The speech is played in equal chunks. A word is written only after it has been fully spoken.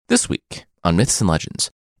This week on Myths and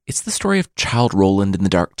Legends, it's the story of Childe Roland in the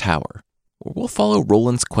Dark Tower, where we'll follow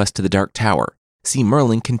Roland's quest to the Dark Tower, see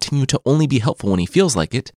Merlin continue to only be helpful when he feels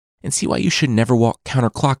like it, and see why you should never walk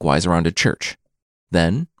counterclockwise around a church.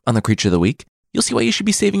 Then, on the Creature of the Week, you'll see why you should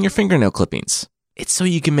be saving your fingernail clippings. It's so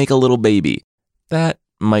you can make a little baby that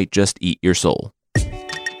might just eat your soul.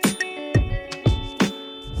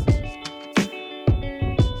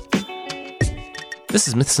 This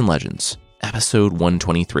is Myths and Legends, episode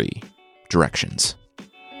 123, Directions.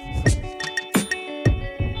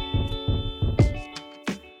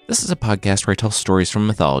 This is a podcast where I tell stories from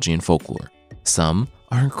mythology and folklore. Some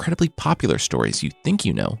are incredibly popular stories you think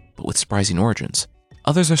you know, but with surprising origins.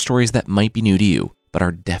 Others are stories that might be new to you, but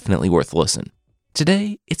are definitely worth a listen.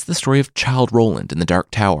 Today, it's the story of Childe Roland in the Dark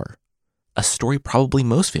Tower, a story probably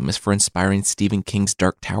most famous for inspiring Stephen King's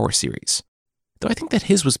Dark Tower series. Though I think that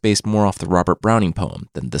his was based more off the Robert Browning poem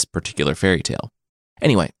than this particular fairy tale.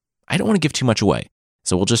 Anyway, I don't want to give too much away,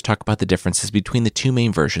 so we'll just talk about the differences between the two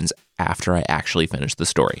main versions after I actually finish the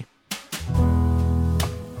story.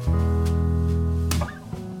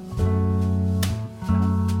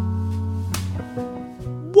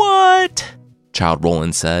 What? Childe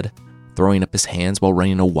Roland said, throwing up his hands while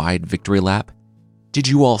running a wide victory lap. Did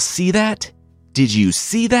you all see that? Did you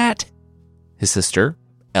see that? His sister,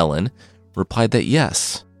 Ellen, replied that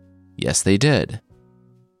yes. Yes, they did.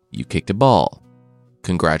 You kicked a ball.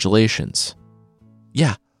 Congratulations.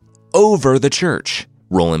 Yeah, over the church,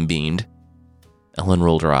 Roland beamed. Ellen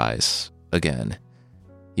rolled her eyes again.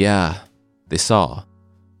 Yeah, they saw.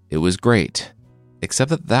 It was great.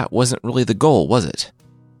 Except that wasn't really the goal, was it?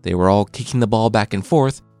 They were all kicking the ball back and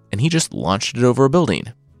forth, and he just launched it over a building.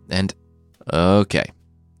 And, okay,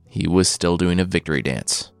 he was still doing a victory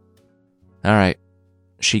dance. All right.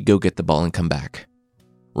 She'd go get the ball and come back.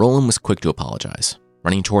 Roland was quick to apologize,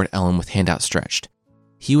 running toward Ellen with hand outstretched.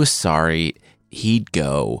 He was sorry. He'd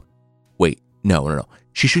go. Wait, no.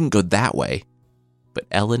 She shouldn't go that way. But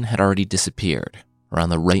Ellen had already disappeared around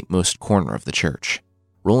the rightmost corner of the church.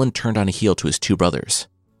 Roland turned on a heel to his two brothers.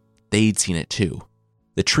 They'd seen it too.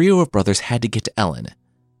 The trio of brothers had to get to Ellen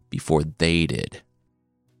before they did.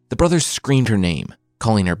 The brothers screamed her name,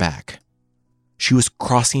 calling her back. She was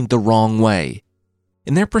crossing the wrong way.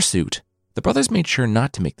 In their pursuit, the brothers made sure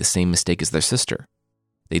not to make the same mistake as their sister.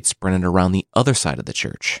 They'd sprinted around the other side of the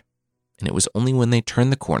church, and it was only when they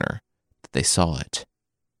turned the corner that they saw it.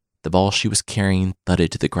 The ball she was carrying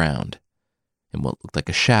thudded to the ground, and what looked like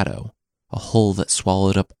a shadow, a hole that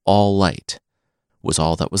swallowed up all light, was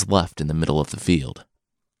all that was left in the middle of the field.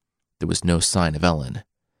 There was no sign of Ellen,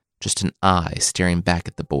 just an eye staring back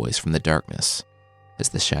at the boys from the darkness as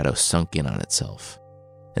the shadow sunk in on itself,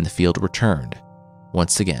 and the field returned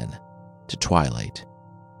once again to twilight.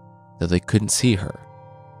 Though they couldn't see her,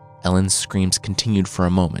 Ellen's screams continued for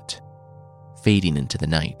a moment, fading into the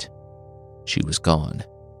night. She was gone.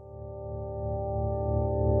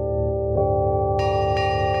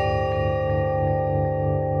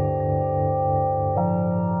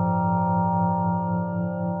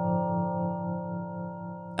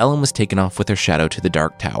 Ellen was taken off with her shadow to the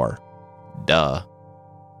Dark Tower. Duh,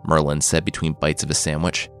 Merlin said between bites of a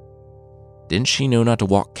sandwich. Didn't she know not to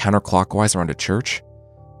walk counterclockwise around a church?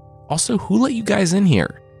 Also, who let you guys in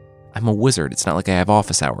here? I'm a wizard, it's not like I have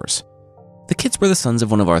office hours. The kids were the sons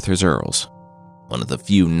of one of Arthur's earls, one of the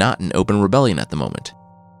few not in open rebellion at the moment.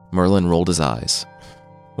 Merlin rolled his eyes.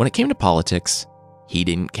 When it came to politics, he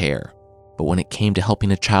didn't care. But when it came to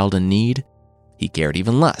helping a child in need, he cared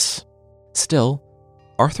even less. Still,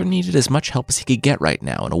 Arthur needed as much help as he could get right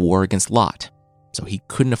now in a war against Lot, so he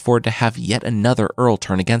couldn't afford to have yet another earl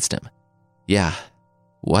turn against him. Yeah,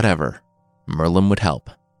 whatever. Merlin would help.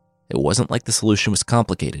 It wasn't like the solution was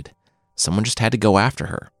complicated. Someone just had to go after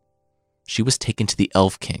her. She was taken to the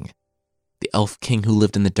Elf King who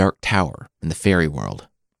lived in the Dark Tower in the fairy world.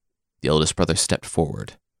 The eldest brother stepped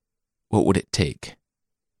forward. What would it take?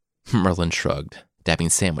 Merlin shrugged, dabbing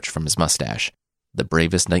sandwich from his mustache. The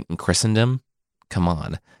bravest knight in Christendom? Come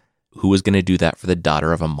on, who was going to do that for the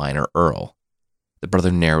daughter of a minor earl? The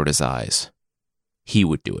brother narrowed his eyes. He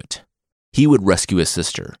would do it. He would rescue his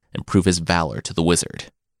sister and prove his valor to the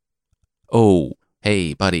wizard. Oh,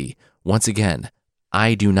 hey, buddy, once again,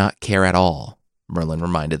 I do not care at all, Merlin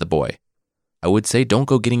reminded the boy. I would say don't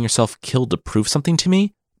go getting yourself killed to prove something to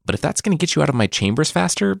me, but if that's going to get you out of my chambers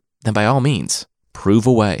faster, then by all means, prove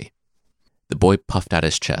away. The boy puffed out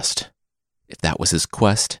his chest. If that was his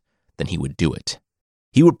quest, then he would do it.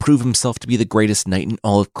 He would prove himself to be the greatest knight in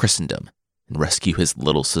all of Christendom and rescue his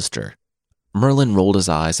little sister. Merlin rolled his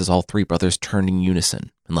eyes as all three brothers turned in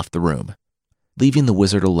unison and left the room, leaving the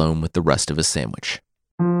wizard alone with the rest of his sandwich.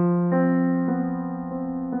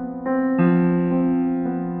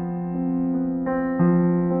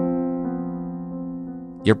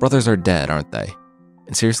 Your brothers are dead, aren't they?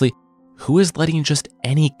 And seriously, who is letting just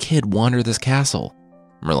any kid wander this castle?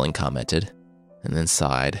 Merlin commented, and then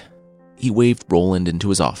sighed. He waved Roland into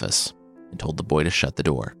his office and told the boy to shut the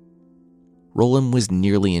door. Roland was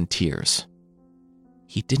nearly in tears.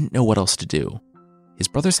 He didn't know what else to do. His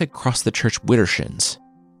brothers had crossed the church widdershins,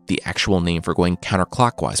 the actual name for going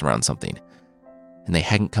counterclockwise around something, and they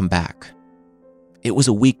hadn't come back. It was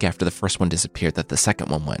a week after the first one disappeared that the second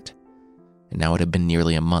one went, and now it had been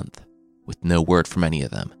nearly a month, with no word from any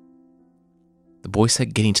of them. The boy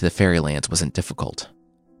said getting to the Fairylands wasn't difficult,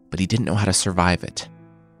 but he didn't know how to survive it.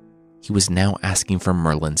 He was now asking for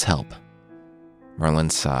Merlin's help. Merlin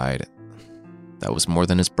sighed. That was more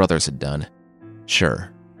than his brothers had done.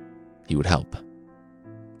 Sure, he would help.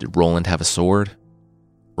 Did Roland have a sword?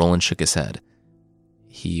 Roland shook his head.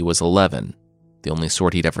 He was 11. The only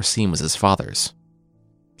sword he'd ever seen was his father's.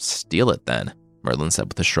 Steal it then, Merlin said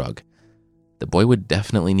with a shrug. The boy would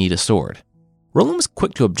definitely need a sword. Roland was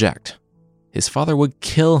quick to object. His father would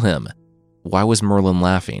kill him. Why was Merlin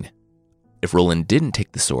laughing? If Roland didn't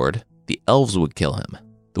take the sword, the elves would kill him.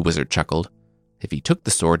 The wizard chuckled. If he took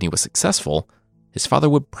the sword and he was successful, his father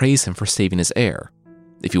would praise him for saving his heir.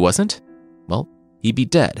 If he wasn't, well, he'd be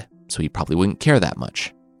dead, so he probably wouldn't care that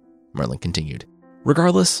much. Merlin continued.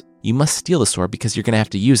 Regardless, you must steal the sword because you're going to have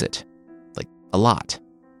to use it. Like, a lot.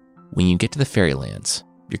 When you get to the Fairylands,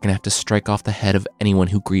 you're going to have to strike off the head of anyone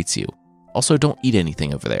who greets you. Also, don't eat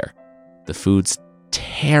anything over there. The food's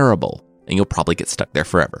terrible, and you'll probably get stuck there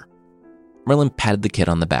forever. Merlin patted the kid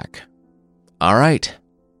on the back. All right,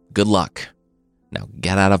 good luck. Now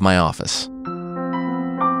get out of my office.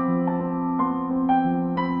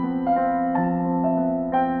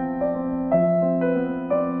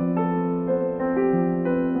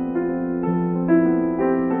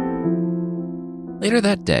 Later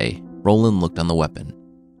that day, Roland looked on the weapon.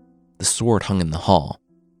 The sword hung in the hall.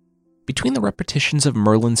 Between the repetitions of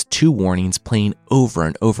Merlin's 2 warnings playing over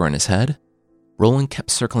and over in his head, Roland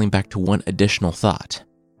kept circling back to one additional thought.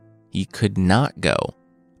 He could not go.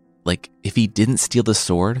 Like, if he didn't steal the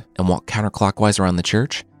sword and walk counterclockwise around the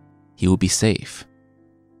church, he would be safe.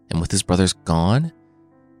 And with his brothers gone,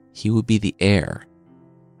 he would be the heir.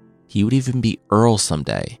 He would even be Earl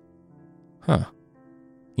someday.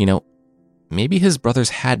 Maybe his brothers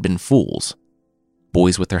had been fools.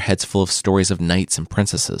 Boys with their heads full of stories of knights and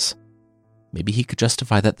princesses. Maybe he could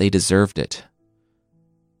justify that they deserved it.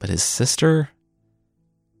 But his sister?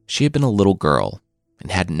 She had been a little girl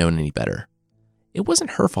and hadn't known any better. It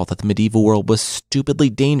wasn't her fault that the medieval world was stupidly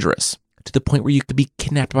dangerous, to the point where you could be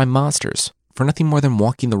kidnapped by monsters for nothing more than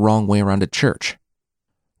walking the wrong way around a church.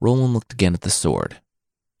 Roland looked again at the sword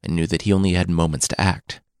and knew that he only had moments to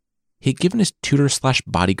act. He had given his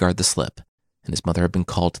tutor/bodyguard the slip, and his mother had been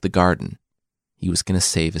called to the garden. He was going to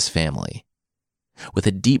save his family. With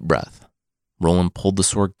a deep breath, Roland pulled the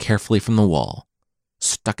sword carefully from the wall,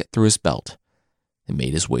 stuck it through his belt, and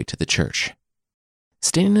made his way to the church.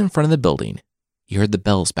 Standing in front of the building, he heard the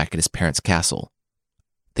bells back at his parents' castle.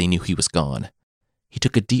 They knew he was gone. He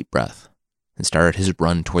took a deep breath and started his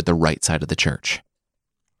run toward the right side of the church.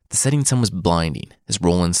 The setting sun was blinding as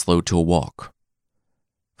Roland slowed to a walk.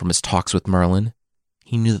 From his talks with Merlin,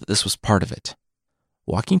 he knew that this was part of it.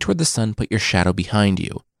 Walking toward the sun put your shadow behind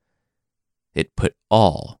you. It put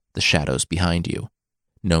all the shadows behind you.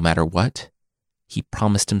 No matter what, he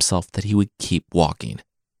promised himself that he would keep walking.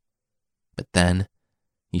 But then,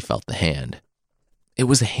 he felt the hand. It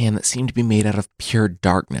was a hand that seemed to be made out of pure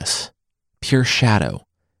darkness, pure shadow,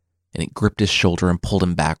 and it gripped his shoulder and pulled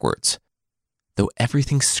him backwards. Though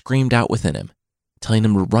everything screamed out within him, telling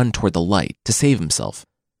him to run toward the light, to save himself,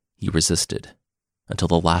 he resisted, until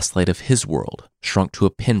the last light of his world shrunk to a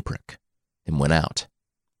pinprick and went out.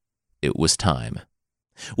 It was time.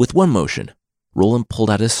 With one motion, Roland pulled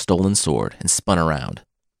out his stolen sword and spun around.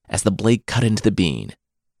 As the blade cut into the being,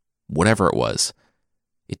 whatever it was,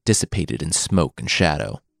 it dissipated in smoke and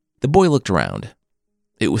shadow. The boy looked around.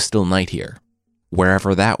 It was still night here.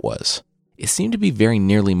 Wherever that was, it seemed to be very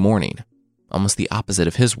nearly morning, almost the opposite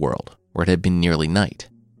of his world, where it had been nearly night.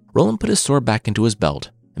 Roland put his sword back into his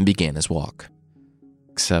belt and began his walk.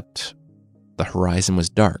 Except the horizon was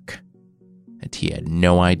dark, and he had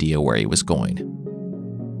no idea where he was going.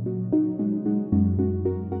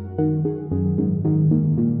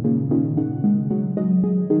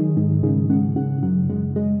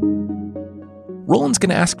 Roland's going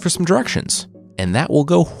to ask for some directions, and that will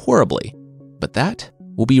go horribly, but that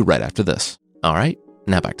will be right after this. All right,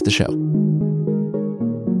 now back to the show.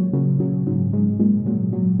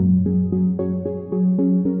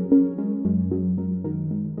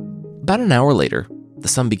 About an hour later, the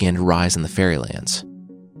sun began to rise in the Fairylands.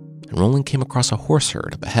 and Roland came across a horse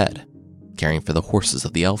herd up ahead, caring for the horses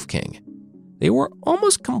of the Elf King. They were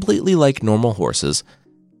almost completely like normal horses,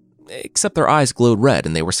 except their eyes glowed red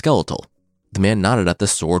and they were skeletal. The man nodded at the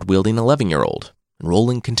sword-wielding 11-year-old, and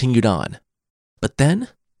Roland continued on. But then,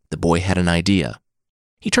 the boy had an idea.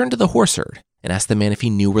 He turned to the horse herd and asked the man if he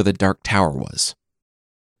knew where the Dark Tower was.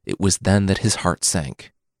 It was then that his heart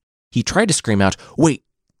sank. He tried to scream out, "Wait,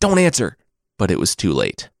 don't answer!" But it was too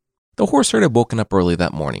late. The horse herd had woken up early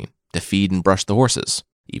that morning to feed and brush the horses,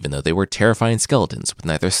 even though they were terrifying skeletons with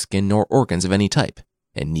neither skin nor organs of any type,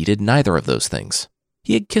 and needed neither of those things.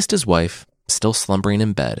 He had kissed his wife, still slumbering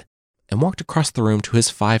in bed, and walked across the room to his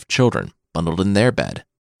 5 children, bundled in their bed.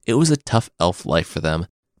 It was a tough elf life for them,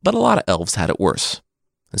 but a lot of elves had it worse,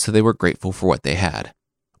 and so they were grateful for what they had.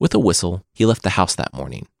 With a whistle, he left the house that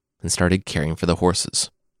morning and started caring for the horses.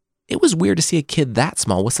 It was weird to see a kid that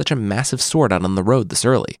small with such a massive sword out on the road this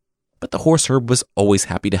early, but the horse herd was always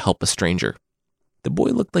happy to help a stranger. The boy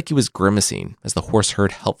looked like he was grimacing as the horse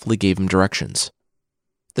herd helpfully gave him directions.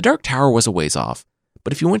 The Dark Tower was a ways off,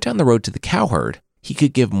 but if he went down the road to the cow herd, he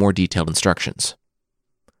could give more detailed instructions.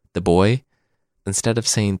 The boy, instead of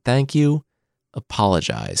saying thank you,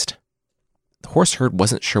 apologized. The horse herd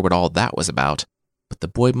wasn't sure what all that was about, but the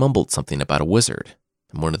boy mumbled something about a wizard,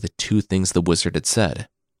 and one of the 2 things the wizard had said.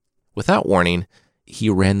 Without warning, he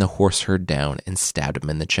ran the horse herd down and stabbed him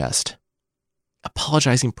in the chest.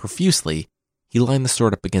 Apologizing profusely, he lined the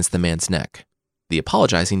sword up against the man's neck, the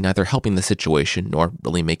apologizing neither helping the situation nor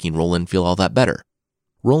really making Roland feel all that better.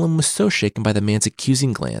 Roland was so shaken by the man's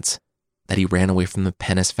accusing glance that he ran away from the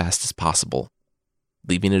pen as fast as possible,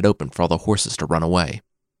 leaving it open for all the horses to run away.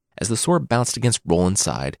 As the sword bounced against Roland's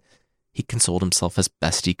side, he consoled himself as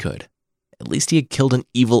best he could. At least he had killed an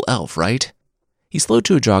evil elf, right? He slowed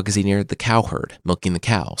to a jog as he neared the cow herd, milking the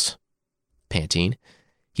cows. Panting,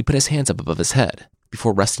 he put his hands up above his head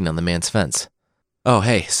before resting on the man's fence. "Oh,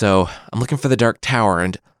 hey, so I'm looking for the Dark Tower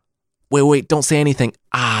and..." Wait, don't say anything.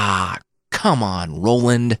 Come on,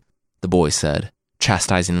 Roland," the boy said,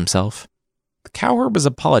 chastising himself. The cowherd was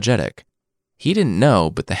apologetic. He didn't know,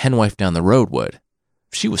 but the henwife down the road would.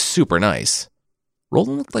 She was super nice.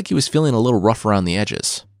 Roland looked like he was feeling a little rough around the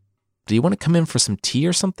edges. "Do you want to come in for some tea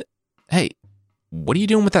or something? Hey, what are you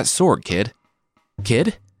doing with that sword, kid?"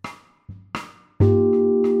 "Kid?"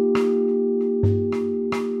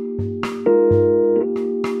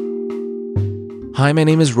 "Hi, my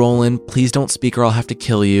name is Roland. Please don't speak or I'll have to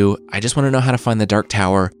kill you. I just want to know how to find the Dark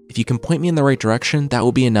Tower. If you can point me in the right direction, that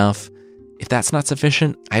will be enough. If that's not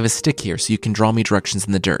sufficient, I have a stick here so you can draw me directions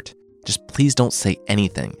in the dirt. Just please don't say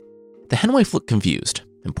anything." The henwife looked confused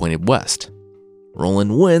and pointed west.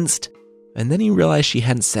 Roland winced, and then he realized she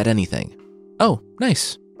hadn't said anything. "Oh,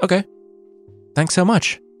 nice. Okay. Thanks so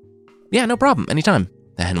much." "Yeah, no problem. Anytime,"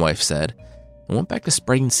 the henwife said, and went back to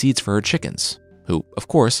spreading seeds for her chickens, who, of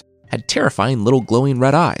course, had terrifying little glowing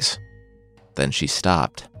red eyes. Then she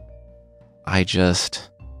stopped.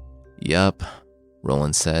 Yup,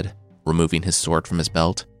 Roland said, removing his sword from his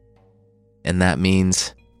belt. "And that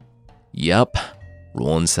means..." "Yup,"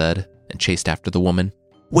 Roland said, and chased after the woman.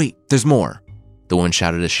 "Wait, there's more," the woman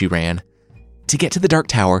shouted as she ran. "To get to the Dark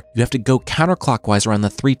Tower, you have to go counterclockwise around the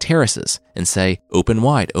 3 terraces and say, 'Open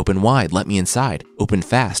wide, let me inside. Open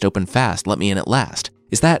fast, let me in at last.'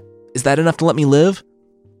 Is that enough to let me live?"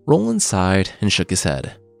 Roland sighed and shook his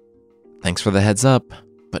head. "Thanks for the heads up,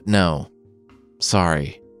 but no.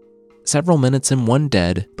 Sorry." Several minutes and one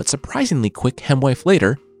dead, but surprisingly quick henwife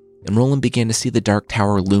later, and Roland began to see the Dark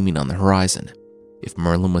Tower looming on the horizon. If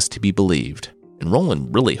Merlin was to be believed, and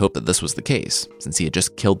Roland really hoped that this was the case, since he had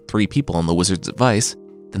just killed 3 people on the wizard's advice,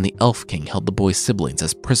 then the Elf King held the boy's siblings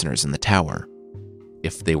as prisoners in the tower.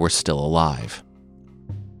 If they were still alive.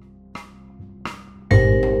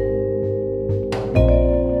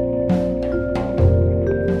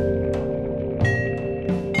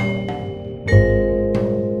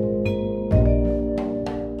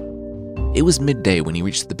 It was midday when he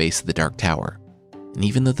reached the base of the Dark Tower, and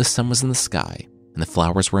even though the sun was in the sky and the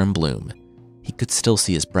flowers were in bloom, he could still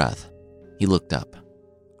see his breath. He looked up,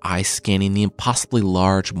 eyes scanning the impossibly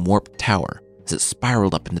large, warped tower as it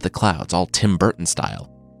spiraled up into the clouds, all Tim Burton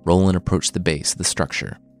style. Roland approached the base of the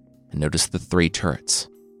structure and noticed the 3 turrets.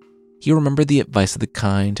 He remembered the advice of the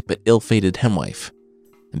kind but ill-fated henwife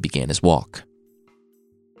and began his walk.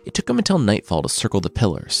 It took him until nightfall to circle the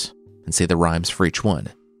pillars and say the rhymes for each one.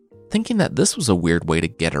 Thinking that this was a weird way to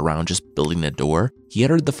get around just building a door, he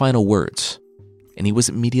uttered the final words, and he was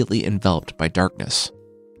immediately enveloped by darkness.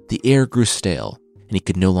 The air grew stale, and he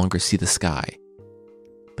could no longer see the sky.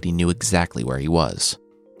 But he knew exactly where he was.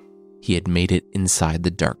 He had made it inside the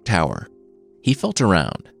Dark Tower. He felt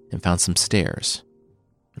around and found some stairs,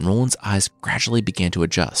 and Roland's eyes gradually began to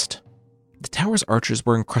adjust. The tower's arches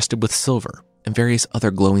were encrusted with silver and various other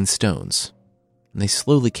glowing stones, and they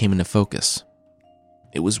slowly came into focus.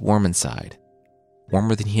 It was warm inside,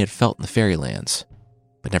 warmer than he had felt in the fairylands,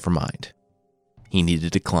 but never mind. He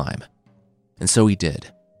needed to climb, and so he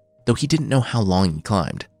did. Though he didn't know how long he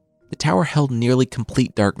climbed, the tower held nearly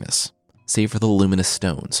complete darkness, save for the luminous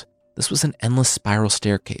stones. This was an endless spiral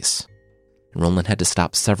staircase, and Roland had to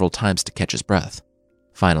stop several times to catch his breath.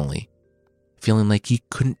 Finally, feeling like he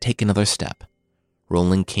couldn't take another step,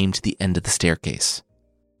 Roland came to the end of the staircase.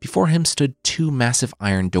 Before him stood two massive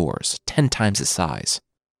iron doors, 10 times his size.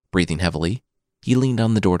 Breathing heavily, he leaned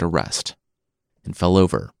on the door to rest, and fell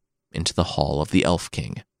over into the hall of the Elf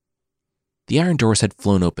King. The iron doors had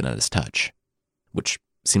flown open at his touch, which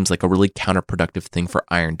seems like a really counterproductive thing for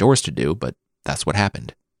iron doors to do, but that's what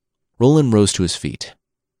happened. Roland rose to his feet.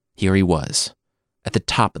 Here he was, at the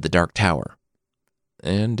top of the dark tower.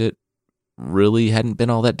 And it really hadn't been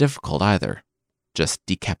all that difficult either. Just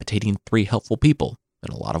decapitating 3 helpful people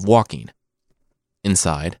and a lot of walking.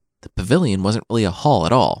 Inside, the pavilion wasn't really a hall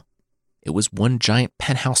at all. It was one giant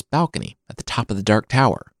penthouse balcony at the top of the dark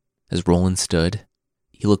tower. As Roland stood,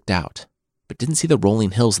 he looked out, but didn't see the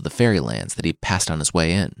rolling hills of the fairylands that he passed on his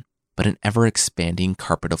way in, but an ever-expanding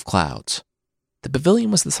carpet of clouds. The pavilion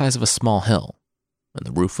was the size of a small hill, and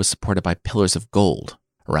the roof was supported by pillars of gold,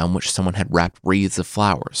 around which someone had wrapped wreaths of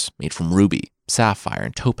flowers made from ruby, sapphire,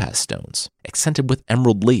 and topaz stones, accented with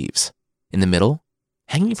emerald leaves. In the middle,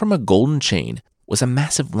 hanging from a golden chain, was a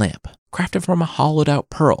massive lamp crafted from a hollowed-out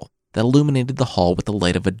pearl that illuminated the hall with the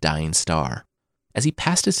light of a dying star. As he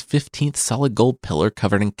passed his 15th solid gold pillar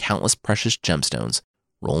covered in countless precious gemstones,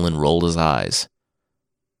 Roland rolled his eyes.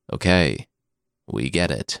 Okay, we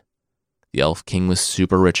get it. The Elf King was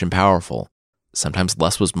super rich and powerful. Sometimes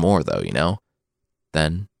less was more, though, you know?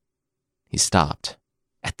 Then he stopped.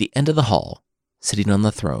 At the end of the hall, sitting on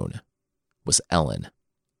the throne, was Ellen.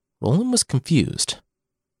 Roland was confused.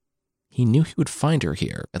 He knew he would find her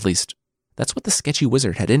here, at least that's what the sketchy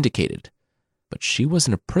wizard had indicated. But she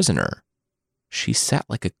wasn't a prisoner. She sat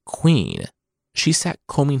like a queen. She sat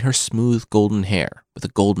combing her smooth golden hair with a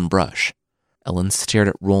golden brush. Ellen stared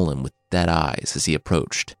at Roland with dead eyes as he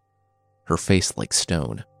approached, her face like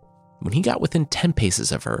stone. When he got within 10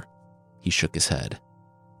 paces of her, he shook his head.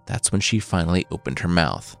 That's when she finally opened her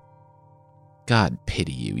mouth. God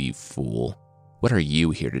pity you, you fool. What are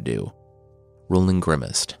you here to do? Roland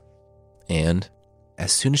grimaced. And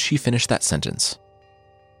as soon as she finished that sentence,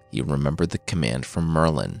 he remembered the command from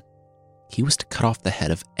Merlin. He was to cut off the head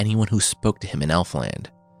of anyone who spoke to him in Elfland.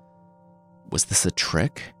 Was this a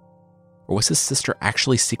trick? Or was his sister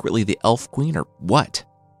actually secretly the Elf Queen, or what?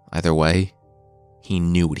 Either way, he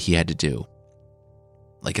knew what he had to do.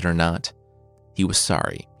 Like it or not, he was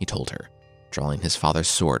sorry, he told her, drawing his father's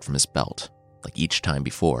sword from his belt, like each time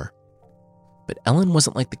before. But Ellen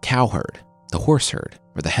wasn't like the cowherd, the horseherd,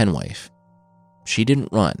 or the henwife. She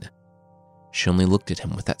didn't run. She only looked at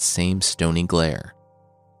him with that same stony glare.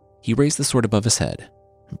 He raised the sword above his head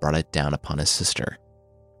and brought it down upon his sister.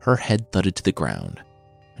 Her head thudded to the ground,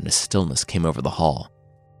 and a stillness came over the hall.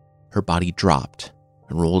 Her body dropped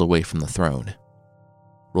and rolled away from the throne.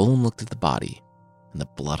 Roland looked at the body and the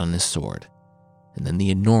blood on his sword, and then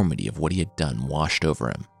the enormity of what he had done washed over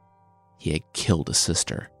him. He had killed his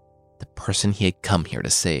sister, the person he had come here to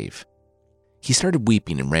save. He started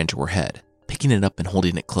weeping and ran to her head, picking it up and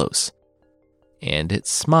holding it close. And it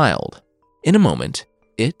smiled. In a moment,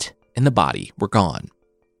 it and the body were gone.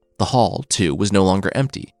 The hall, too, was no longer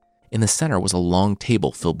empty. In the center was a long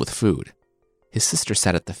table filled with food. His sister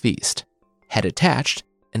sat at the feast, head attached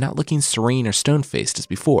and not looking serene or stone-faced as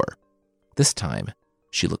before. This time,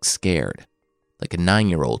 she looked scared, like a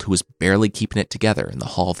 9-year-old who was barely keeping it together in the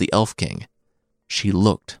hall of the Elf King. She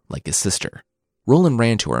looked like his sister. Roland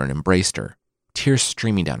ran to her and embraced her, tears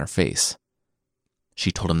streaming down her face.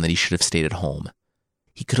 She told him that he should have stayed at home.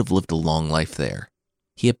 He could have lived a long life there.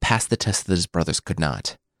 He had passed the test that his brothers could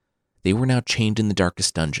not. They were now chained in the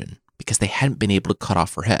darkest dungeon because they hadn't been able to cut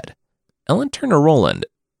off her head. Ellen turned to Roland.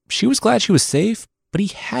 She was glad she was safe, but he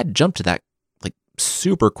had jumped to that,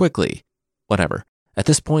 super quickly. Whatever. At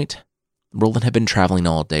this point, Roland had been traveling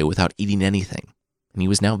all day without eating anything, and he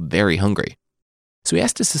was now very hungry. So he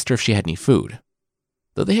asked his sister if she had any food.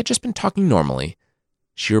 Though they had just been talking normally,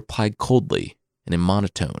 she replied coldly and in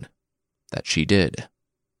monotone that she did.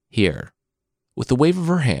 Here, with a wave of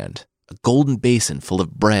her hand, a golden basin full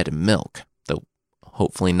of bread and milk, though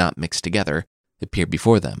hopefully not mixed together, appeared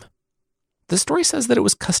before them. The story says that it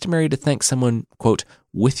was customary to thank someone, quote,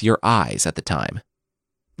 with your eyes at the time.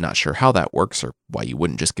 Not sure how that works or why you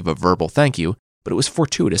wouldn't just give a verbal thank you, but it was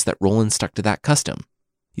fortuitous that Roland stuck to that custom.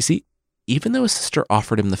 You see, even though his sister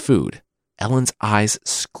offered him the food, Ellen's eyes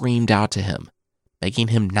screamed out to him, begging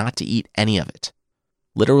him not to eat any of it.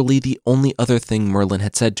 Literally, the only other thing Merlin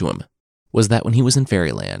had said to him was that when he was in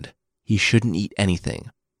Fairyland, he shouldn't eat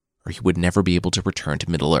anything, or he would never be able to return to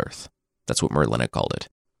Middle-earth. That's what Merlin had called it.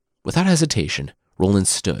 Without hesitation, Roland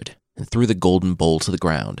stood and threw the golden bowl to the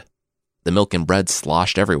ground. The milk and bread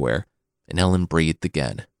sloshed everywhere, and Ellen breathed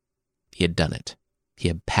again. He had done it. He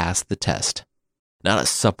had passed the test. Not a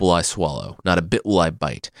sup will I swallow, not a bit will I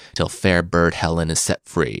bite, till fair bird Helen is set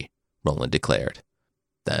free, Roland declared.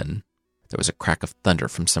 Then there was a crack of thunder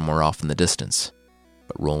from somewhere off in the distance,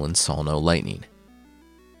 but Roland saw no lightning.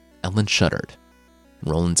 Ellen shuddered,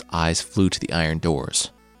 and Roland's eyes flew to the iron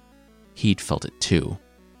doors. He'd felt it too.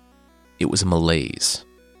 It was a malaise,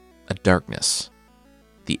 a darkness.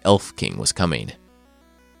 The Elf King was coming.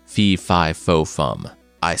 Fee, fi, fo, fum.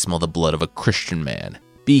 I smell the blood of a Christian man.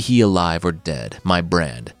 Be he alive or dead, my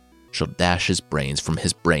brand shall dash his brains from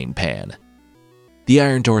his brain pan. The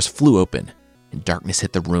iron doors flew open, and darkness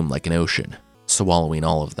hit the room like an ocean, swallowing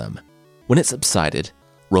all of them. When it subsided,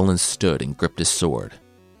 Roland stood and gripped his sword.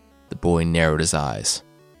 The boy narrowed his eyes.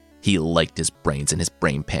 He liked his brains in his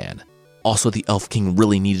brain pan. Also, the Elf King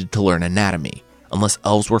really needed to learn anatomy, unless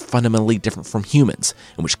elves were fundamentally different from humans,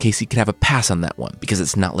 in which case he could have a pass on that one, because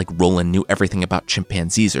it's not like Roland knew everything about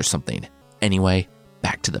chimpanzees or something. Anyway,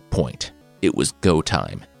 back to the point. It was go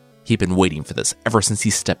time. He'd been waiting for this ever since he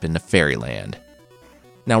stepped into Fairyland.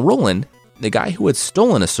 Now Roland, the guy who had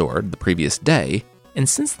stolen a sword the previous day, and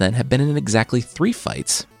since then had been in exactly 3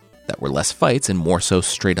 fights, that were less fights and more so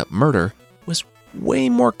straight-up murder, was way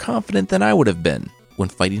more confident than I would have been when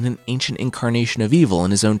fighting an ancient incarnation of evil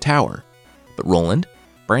in his own tower. But Roland,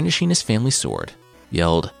 brandishing his family sword,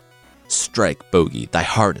 yelled, "Strike, bogey, thy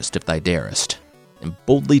hardest if thou darest," and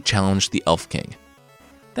boldly challenged the Elf King.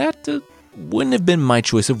 That wouldn't have been my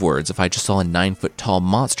choice of words if I just saw a 9-foot-tall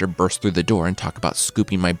monster burst through the door and talk about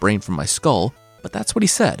scooping my brain from my skull, but that's what he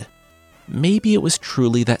said. Maybe it was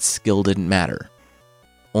truly that skill didn't matter.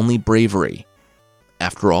 Only bravery.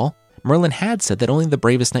 After all, Merlin had said that only the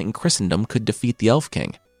bravest knight in Christendom could defeat the Elf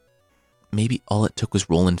King. Maybe all it took was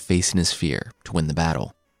Roland facing his fear to win the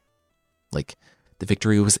battle. Like, the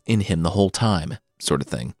victory was in him the whole time, sort of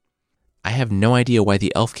thing. I have no idea why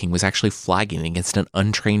the Elf King was actually flagging against an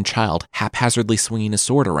untrained child haphazardly swinging a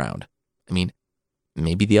sword around. I mean,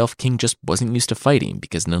 maybe the Elf King just wasn't used to fighting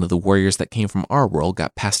because none of the warriors that came from our world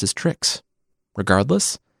got past his tricks.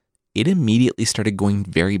 Regardless, it immediately started going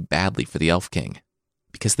very badly for the Elf King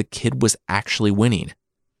because the kid was actually winning.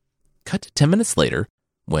 Cut to 10 minutes later,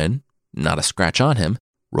 when, not a scratch on him,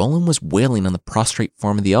 Roland was wailing on the prostrate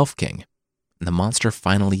form of the Elf King, and the monster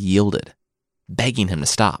finally yielded, begging him to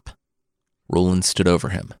stop. Roland stood over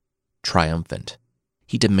him, triumphant.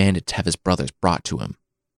 He demanded to have his brothers brought to him.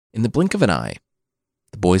 In the blink of an eye,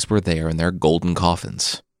 the boys were there in their golden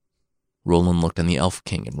coffins. Roland looked on the Elf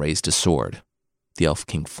King and raised his sword. The Elf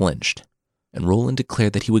King flinched, and Roland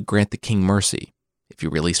declared that he would grant the king mercy if he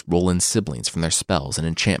released Roland's siblings from their spells and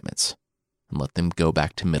enchantments and let them go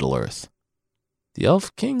back to Middle-earth. The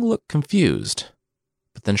Elf King looked confused,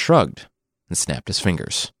 but then shrugged and snapped his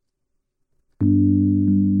fingers.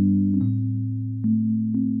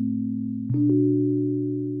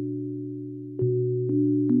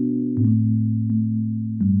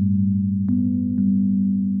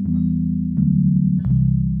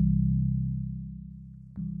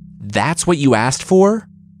 "That's what you asked for?"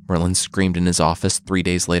 Merlin screamed in his office 3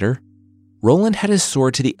 days later. Roland had his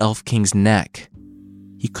sword to the Elf King's neck.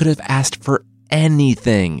 He could have asked for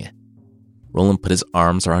anything. Roland put his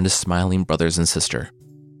arms around his smiling brothers and sister.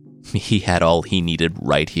 He had all he needed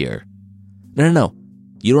right here. No.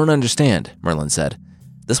 You don't understand, Merlin said.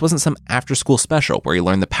 This wasn't some after-school special where he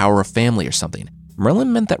learned the power of family or something.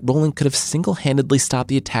 Merlin meant that Roland could have single-handedly stopped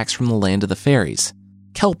the attacks from the land of the fairies.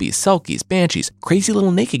 Kelpies, Selkies, Banshees, crazy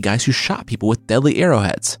little naked guys who shot people with deadly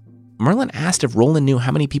arrowheads. Merlin asked if Roland knew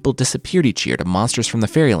how many people disappeared each year to monsters from the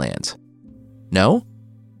fairylands. No?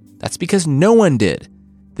 That's because no one did.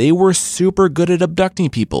 They were super good at abducting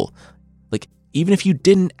people. Like, even if you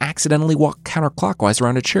didn't accidentally walk counterclockwise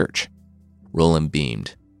around a church. Roland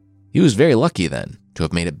beamed. He was very lucky then to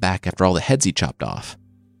have made it back after all the heads he chopped off.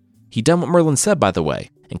 He'd done what Merlin said, by the way,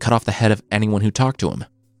 and cut off the head of anyone who talked to him.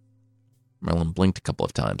 Merlin blinked a couple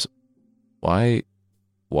of times. Why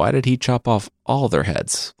did he chop off all their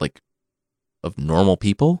heads? Like, of normal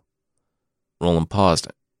people? Roland paused.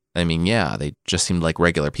 I mean, yeah, they just seemed like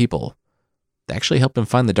regular people. They actually helped him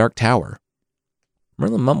find the Dark Tower.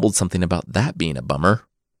 Merlin mumbled something about that being a bummer.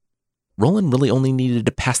 Roland really only needed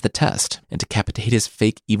to pass the test and decapitate his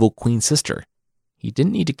fake evil queen sister. He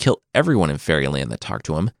didn't need to kill everyone in Fairyland that talked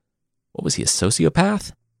to him. What was he, a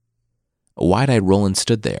sociopath? A wide-eyed Roland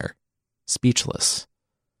stood there, speechless.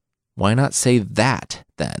 Why not say that,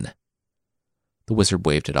 then? The wizard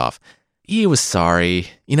waved it off. He was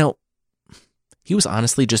sorry. He was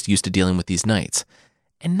honestly just used to dealing with these knights,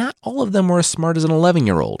 and not all of them were as smart as an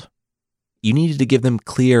 11-year-old. You needed to give them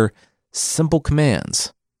clear, simple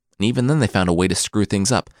commands, and even then they found a way to screw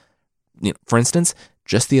things up. For instance,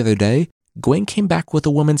 just the other day, Gawain came back with a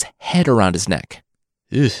woman's head around his neck.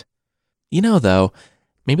 Ugh. Though,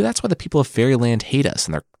 maybe that's why the people of Fairyland hate us,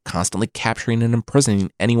 and they're constantly capturing and imprisoning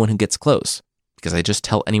anyone who gets close, because they just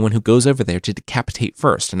tell anyone who goes over there to decapitate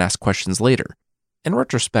first and ask questions later. In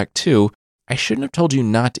retrospect, too, I shouldn't have told you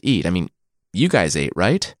not to eat. You guys ate,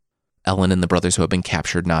 right? Ellen and the brothers who had been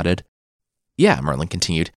captured nodded. Yeah, Merlin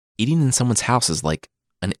continued, eating in someone's house is like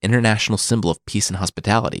an international symbol of peace and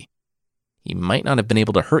hospitality. He might not have been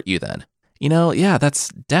able to hurt you then. Yeah, that's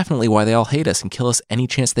definitely why they all hate us and kill us any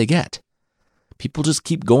chance they get. People just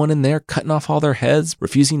keep going in there, cutting off all their heads,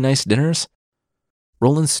 refusing nice dinners.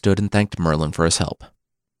 Roland stood and thanked Merlin for his help.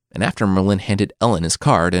 And after Merlin handed Ellen his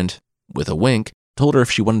card and, with a wink, told her if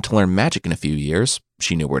she wanted to learn magic in a few years,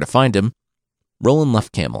 she knew where to find him, Roland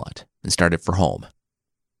left Camelot and started for home.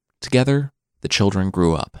 Together, the children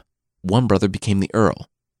grew up. One brother became the Earl,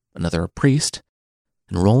 another a priest,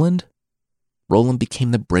 and Roland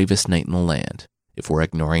became the bravest knight in the land, if we're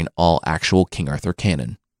ignoring all actual King Arthur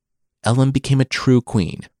canon. Ellen became a true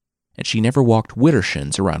queen, and she never walked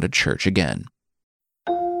widdershins around a church again.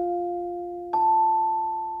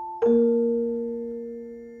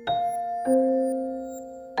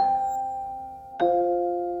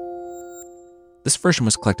 This version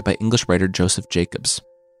was collected by English writer Joseph Jacobs,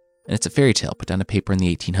 and it's a fairy tale put down to paper in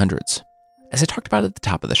the 1800s. As I talked about at the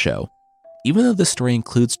top of the show, even though this story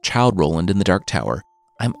includes Child Roland in the Dark Tower,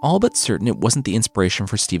 I'm all but certain it wasn't the inspiration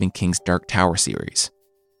for Stephen King's Dark Tower series,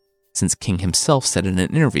 since King himself said in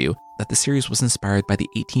an interview that the series was inspired by the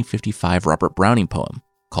 1855 Robert Browning poem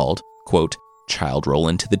called, quote, Child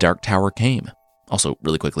Roland to the Dark Tower came. Also,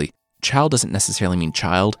 really quickly, child doesn't necessarily mean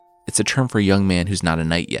child, it's a term for a young man who's not a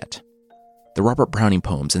knight yet. The Robert Browning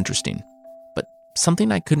poem's interesting, but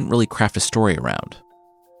something I couldn't really craft a story around.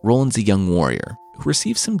 Roland's a young warrior who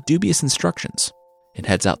receives some dubious instructions and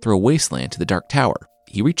heads out through a wasteland to the Dark Tower.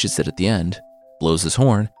 He reaches it at the end, blows his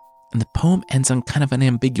horn, and the poem ends on kind of an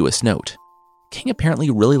ambiguous note. King apparently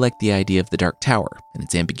really liked the idea of the Dark Tower and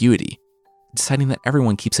its ambiguity, deciding that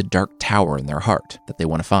everyone keeps a dark tower in their heart that they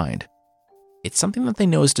want to find. It's something that they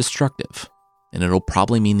know is destructive, and it'll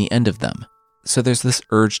probably mean the end of them, so there's this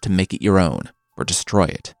urge to make it your own, or destroy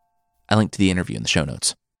it. I linked to the interview in the show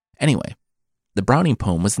notes. Anyway, the Browning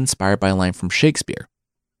poem was inspired by a line from Shakespeare,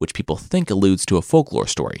 which people think alludes to a folklore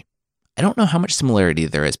story. I don't know how much similarity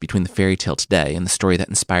there is between the fairy tale today and the story that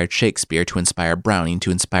inspired Shakespeare to inspire Browning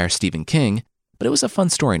to inspire Stephen King, but it was a fun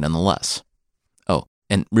story nonetheless. Oh,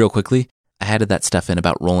 and real quickly, I added that stuff in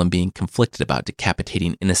about Roland being conflicted about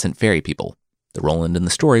decapitating innocent fairy people. The Roland in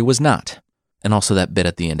the story was not. And also that bit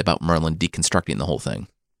at the end about Merlin deconstructing the whole thing.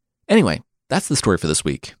 Anyway, that's the story for this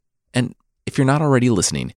week. And if you're not already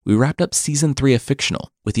listening, we wrapped up Season 3 of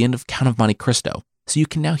Fictional with the end of Count of Monte Cristo, so you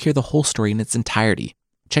can now hear the whole story in its entirety.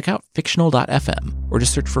 Check out fictional.fm or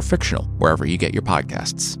just search for Fictional wherever you get your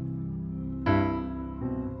podcasts.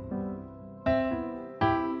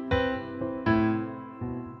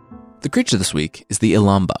 The creature this week is the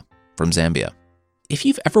Ilamba from Zambia. If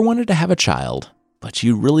you've ever wanted to have a child, but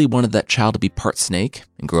you really wanted that child to be part snake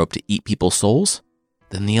and grow up to eat people's souls,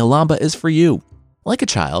 then the Ilamba is for you. Like a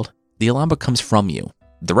child, the Ilamba comes from you.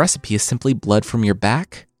 The recipe is simply blood from your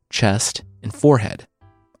back, chest, and forehead,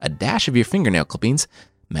 a dash of your fingernail clippings,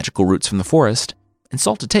 magical roots from the forest, and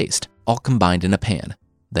salt to taste, all combined in a pan.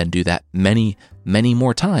 Then do that many, many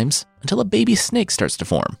more times until a baby snake starts to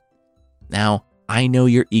form. Now, I know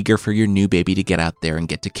you're eager for your new baby to get out there and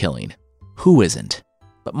get to killing. Who isn't?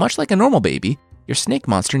 But much like a normal baby, your snake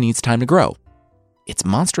monster needs time to grow. Its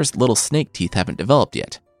monstrous little snake teeth haven't developed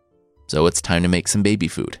yet, so it's time to make some baby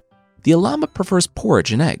food. The Ilamba prefers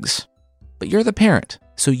porridge and eggs, but you're the parent,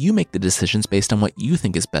 so you make the decisions based on what you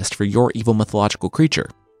think is best for your evil mythological creature.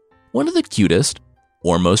 One of the cutest,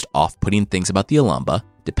 or most off-putting things about the Ilamba,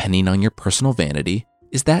 depending on your personal vanity,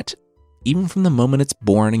 is that, even from the moment it's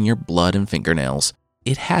born in your blood and fingernails,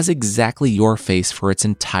 it has exactly your face for its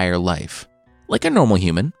entire life. Like a normal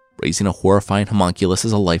human, raising a horrifying homunculus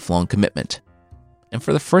is a lifelong commitment. And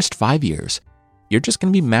for the first 5 years, you're just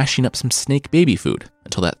going to be mashing up some snake baby food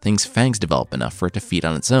until that thing's fangs develop enough for it to feed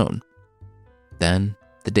on its own. Then,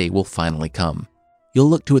 the day will finally come. You'll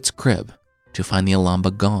look to its crib to find the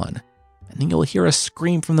Ilamba gone, and then you'll hear a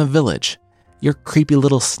scream from the village. your creepy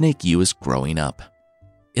little snake you is growing up.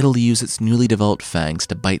 It'll use its newly developed fangs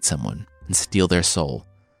to bite someone and steal their soul.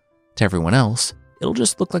 To everyone else, it'll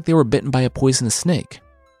just look like they were bitten by a poisonous snake,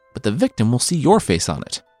 but the victim will see your face on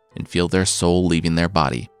it and feel their soul leaving their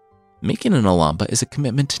body. Making an Olampa is a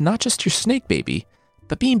commitment to not just your snake baby,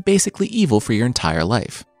 but being basically evil for your entire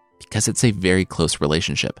life, because it's a very close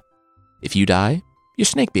relationship. If you die, your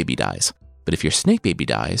snake baby dies, but if your snake baby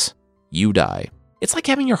dies, you die. It's like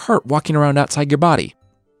having your heart walking around outside your body.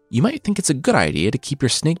 You might think it's a good idea to keep your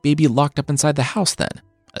snake baby locked up inside the house then,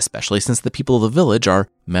 especially since the people of the village are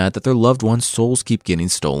mad that their loved ones' souls keep getting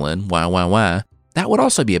stolen, wah. That would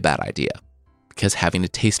also be a bad idea, because having a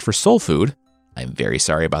taste for soul food, I'm very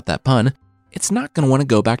sorry about that pun, it's not going to want to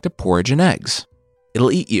go back to porridge and eggs.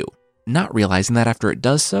 It'll eat you, not realizing that after it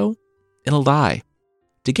does so, it'll die.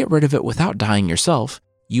 To get rid of it without dying yourself,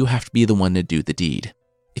 you have to be the one to do the deed.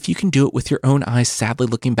 If you can do it with your own eyes sadly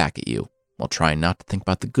looking back at you, while trying not to think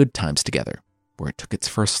about the good times together, where it took its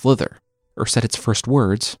first slither, or said its first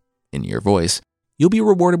words, in your voice, you'll be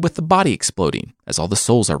rewarded with the body exploding as all the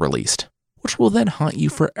souls are released, which will then haunt you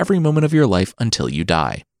for every moment of your life until you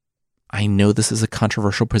die. I know this is a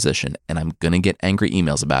controversial position and I'm gonna get angry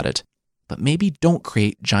emails about it, but maybe don't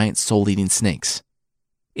create giant soul-eating snakes.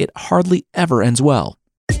 It hardly ever ends well.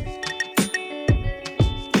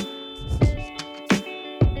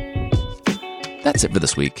 That's it for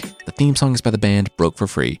this week. The theme song is by the band Broke for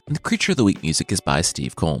Free, and the Creature of the Week music is by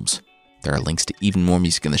Steve Combs. There are links to even more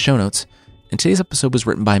music in the show notes, and today's episode was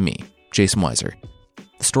written by me, Jason Weiser.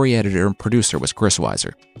 The story editor and producer was Chris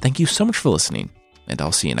Weiser. Thank you so much for listening, and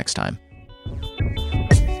I'll see you next time.